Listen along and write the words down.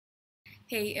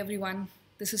Hey everyone,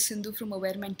 this is Sindhu from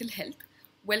Aware Mental Health.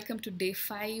 Welcome to day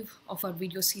 5 of our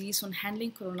video series on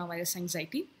handling coronavirus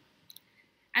anxiety.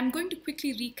 I'm going to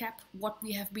quickly recap what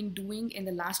we have been doing in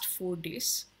the last 4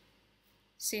 days.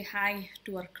 Say hi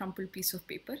to our crumpled piece of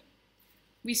paper.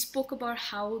 We spoke about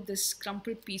how this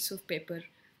crumpled piece of paper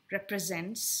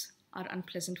represents our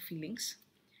unpleasant feelings,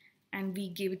 and we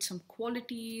gave it some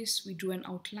qualities, we drew an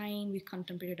outline, we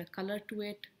contemplated a color to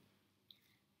it.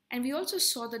 And we also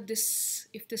saw that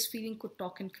if this feeling could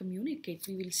talk and communicate,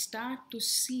 we will start to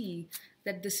see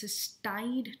that this is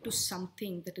tied to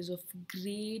something that is of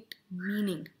great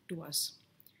meaning to us.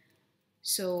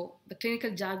 So the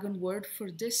clinical jargon word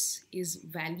for this is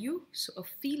value. So a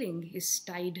feeling is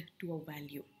tied to a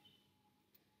value.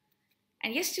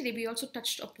 And yesterday we also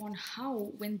touched upon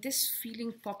how when this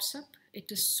feeling pops up,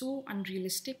 it is so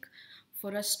unrealistic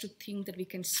for us to think that we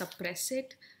can suppress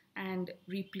it and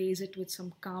replace it with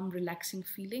some calm, relaxing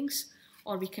feelings,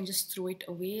 or we can just throw it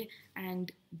away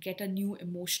and get a new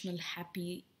emotional,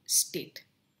 happy state.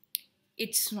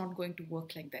 It's not going to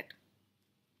work like that.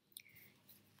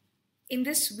 In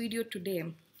this video today,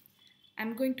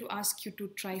 I'm going to ask you to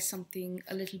try something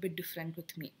a little bit different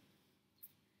with me.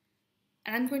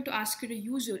 And I'm going to ask you to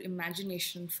use your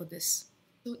imagination for this.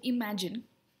 So imagine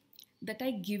that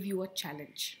I give you a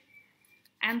challenge.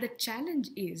 And the challenge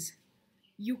is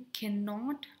you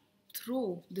cannot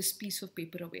throw this piece of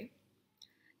paper away.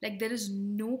 Like there is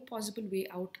no possible way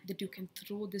out that you can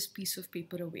throw this piece of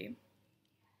paper away.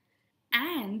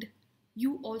 And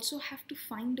you also have to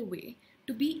find a way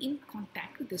to be in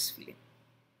contact with this feeling,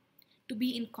 to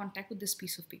be in contact with this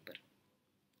piece of paper.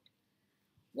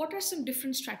 What are some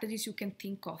different strategies you can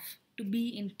think of to be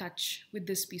in touch with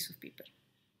this piece of paper?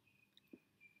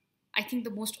 I think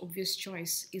the most obvious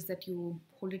choice is that you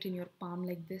hold it in your palm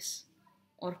like this,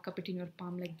 or cup it in your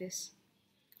palm like this,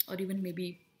 or even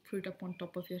maybe put it up on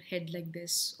top of your head like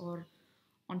this, or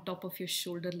on top of your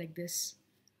shoulder like this,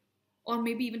 or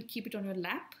maybe even keep it on your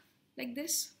lap like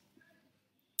this,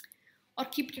 or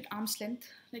keep it at arm's length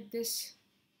like this,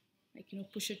 like,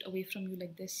 push it away from you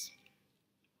like this.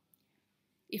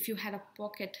 If you had a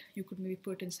pocket, you could maybe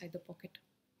put it inside the pocket.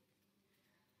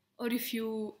 Or if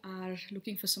you are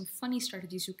looking for some funny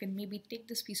strategies, you can maybe take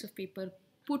this piece of paper,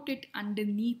 put it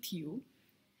underneath you,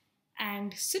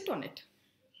 and sit on it.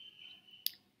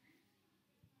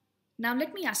 Now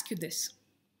let me ask you this.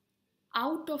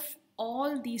 Out of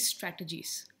all these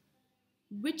strategies,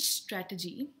 which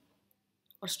strategy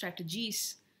or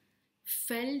strategies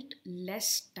felt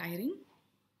less tiring,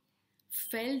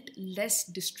 felt less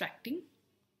distracting,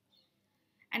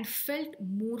 and felt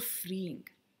more freeing?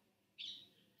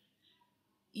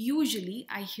 Usually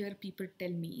I hear people tell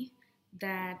me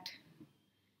that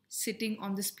sitting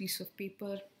on this piece of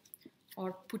paper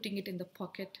or putting it in the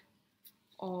pocket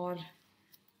or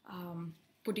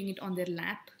putting it on their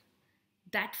lap,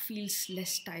 that feels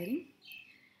less tiring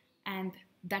and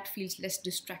that feels less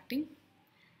distracting,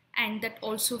 and that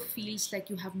also feels like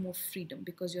you have more freedom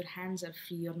because your hands are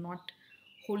free. You're not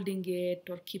holding it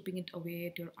or keeping it away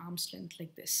at your arm's length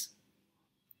like this.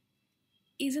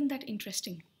 Isn't that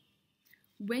interesting?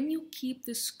 When you keep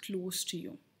this close to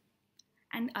you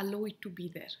and allow it to be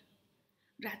there,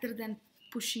 rather than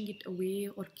pushing it away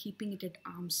or keeping it at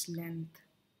arm's length,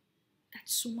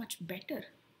 that's so much better.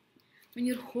 When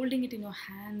you're holding it in your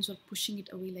hands or pushing it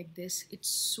away like this, it's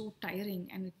so tiring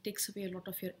and it takes away a lot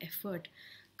of your effort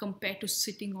compared to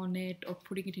sitting on it or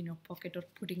putting it in your pocket or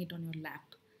putting it on your lap.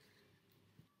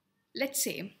 Let's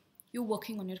say you're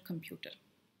working on your computer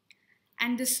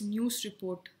and this news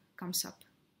report comes up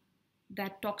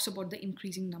that talks about the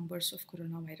increasing numbers of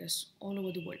coronavirus all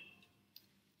over the world.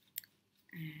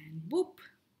 And boop,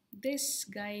 this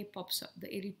guy pops up, the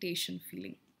irritation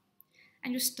feeling.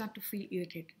 And you start to feel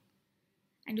irritated.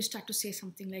 And you start to say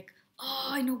something like, oh,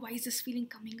 I know, why is this feeling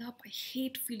coming up? I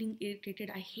hate feeling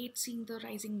irritated. I hate seeing the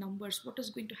rising numbers. What is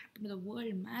going to happen to the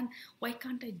world, man? Why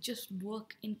can't I just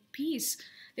work in peace?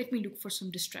 Let me look for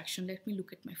some distraction. Let me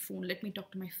look at my phone. Let me talk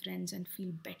to my friends and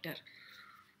feel better.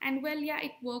 And well, yeah,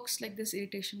 it works. Like this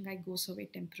irritation guy goes away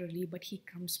temporarily, but he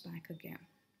comes back again.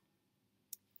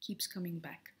 Keeps coming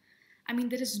back. I mean,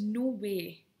 there's no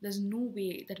way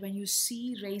that when you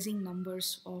see rising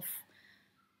numbers of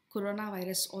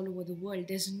coronavirus all over the world,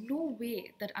 there's no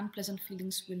way that unpleasant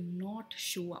feelings will not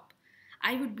show up.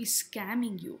 I would be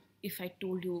scamming you if I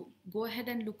told you, go ahead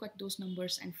and look at those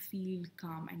numbers and feel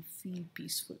calm and feel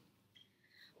peaceful.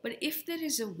 But if there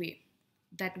is a way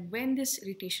that when this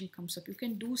irritation comes up, you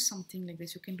can do something like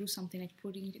this, you can do something like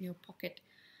putting it in your pocket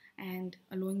and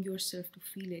allowing yourself to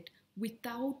feel it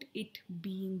without it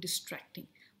being distracting,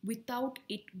 without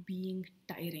it being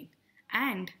tiring,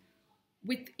 and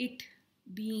with it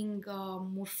being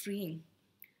more freeing.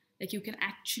 Like you can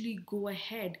actually go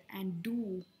ahead and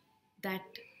do that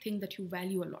thing that you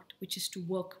value a lot, which is to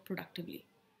work productively.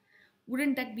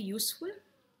 Wouldn't that be useful?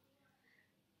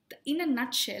 In a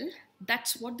nutshell,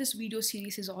 that's what this video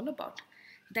series is all about.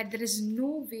 That there is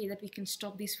no way that we can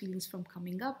stop these feelings from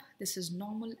coming up. This is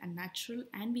normal and natural,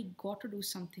 and we got to do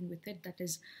something with it that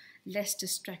is less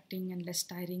distracting and less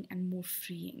tiring and more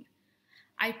freeing.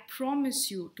 I promise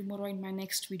you, tomorrow in my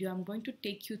next video, I'm going to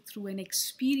take you through an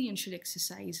experiential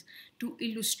exercise to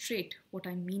illustrate what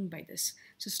I mean by this.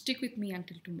 So stick with me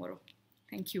until tomorrow.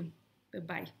 Thank you.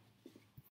 Bye-bye.